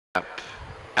Up,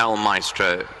 El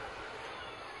Maestro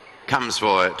comes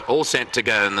for it, all set to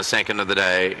go in the second of the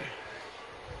day.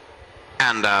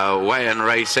 And away and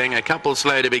racing, a couple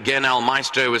slow to begin. El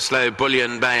Maestro was slow,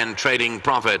 Bullion Bay and Trading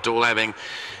Profit, all having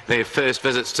their first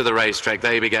visits to the racetrack.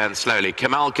 They began slowly.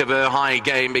 Kemal, Kavur, High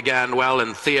Game began well,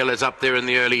 and Thiel is up there in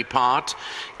the early part.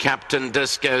 Captain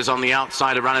Disco's on the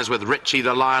outside of runners with Richie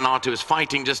the Lionheart, who is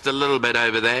fighting just a little bit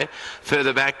over there.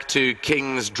 Further back to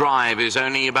King's Drive, who's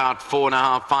only about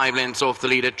 4.5, 5 lengths off the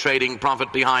leader. Trading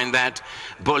Profit behind that.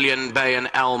 Bullion Bay and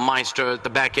El Maestro at the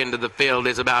back end of the field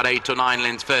is about 8 or 9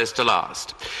 lengths first to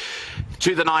last.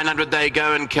 To the 900 they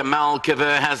go, and Kemal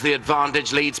Kavur has the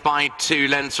advantage, leads by 2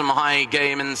 lengths from High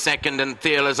Game in second, and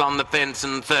Thiel is on the fence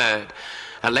in third.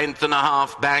 A length and a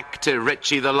half back to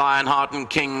Richie the Lionheart and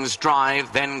King's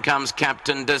Drive. Then comes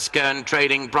Captain Disco, and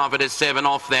Trading Profit is 7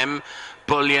 off them.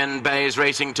 Bullion Bay is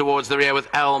racing towards the rear with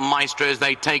El Maestro as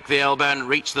they take the elbow and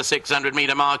reach the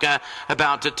 600-metre marker,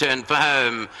 about to turn for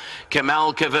home.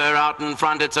 Kemal Kavur out in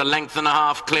front. It's a length and a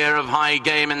half clear of High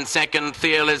Game in second.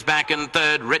 Thiel is back in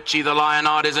third. Richie the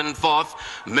Lionheart is in fourth.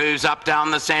 Moves up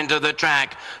down the centre of the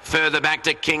track. Further back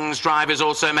to King's Drive is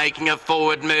also making a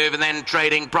forward move, and then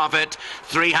Trading Profit.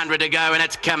 300 to go, and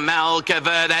it's Kemal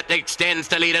Kavur that extends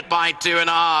to lead it by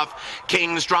 2.5.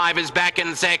 King's Drive is back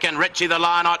in second. Richie the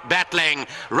Lionheart battling.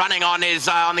 Running on is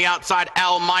on the outside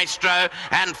El Maestro,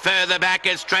 and further back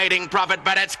is Trading Profit,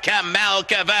 but it's Kemal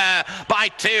Kavur by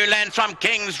 2 lengths from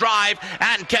King's Drive,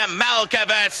 and Kemal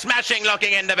Kavur, smashing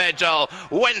looking individual,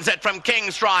 wins it from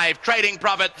King's Drive. Trading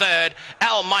Profit third,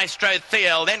 El Maestro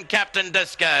Thiel, then Captain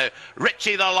Disco,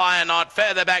 Richie the Lionheart,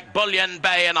 further back Bullion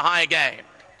Bay and High Game.